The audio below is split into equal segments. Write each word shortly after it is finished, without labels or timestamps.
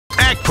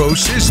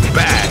Backpost is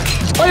back.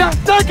 Oh yeah,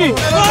 take it!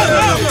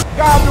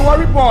 I'll be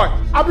worried boy.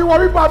 I be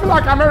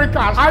like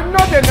Americans. I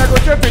know they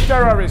negotiate with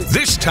terrorists.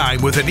 This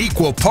time with an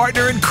equal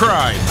partner in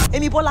crime.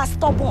 Bola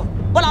stubborn,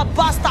 Bola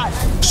bastard.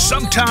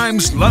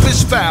 Sometimes love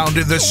is found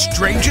in the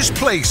strangest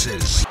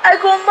places. I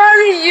can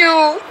marry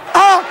you.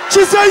 Ah,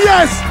 she said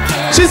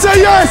yes! She said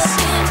yes!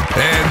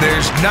 And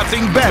there's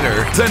nothing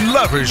better than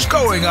lovers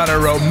going on a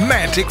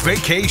romantic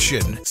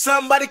vacation.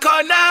 Somebody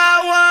call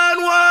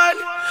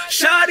 911.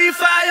 Shawty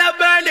fire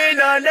burning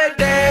on the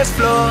dance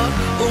floor.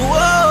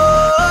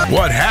 Whoa.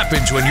 What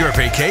happens when your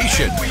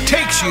vacation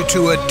takes you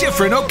to a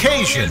different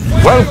occasion?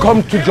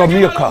 Welcome to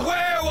Jamaica,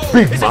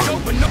 big man.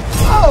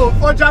 Oh,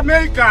 for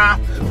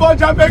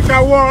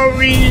Jamaica,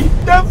 worry.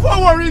 The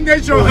forward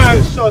nation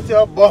has shot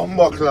your bomb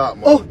clock.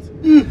 Oh,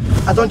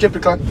 I don't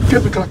jump clock.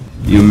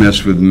 You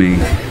mess with me,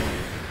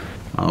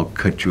 I'll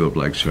cut you up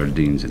like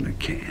sardines in a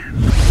can.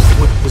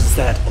 What was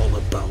that all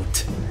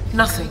about?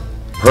 Nothing.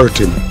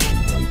 Hurting.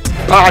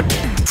 Bad.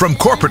 From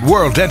Corporate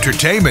World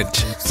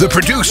Entertainment, the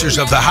producers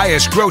of the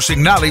highest grossing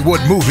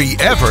Nollywood movie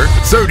ever,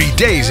 30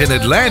 Days in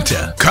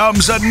Atlanta,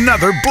 comes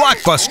another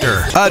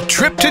blockbuster, A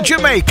Trip to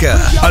Jamaica,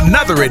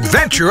 another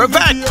adventure of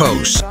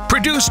Backpost,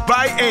 produced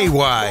by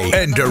AY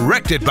and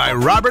directed by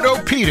Robert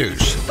O.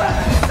 Peters.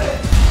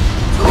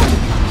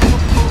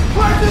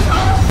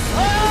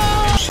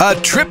 A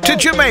Trip to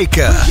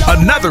Jamaica,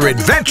 another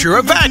adventure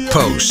of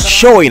Backpost.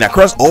 Showing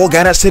across all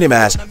Ghana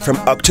cinemas from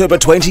October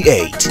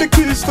 28. The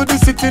keys to the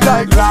city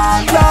like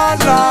la la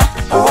la.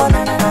 Oh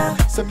na na na.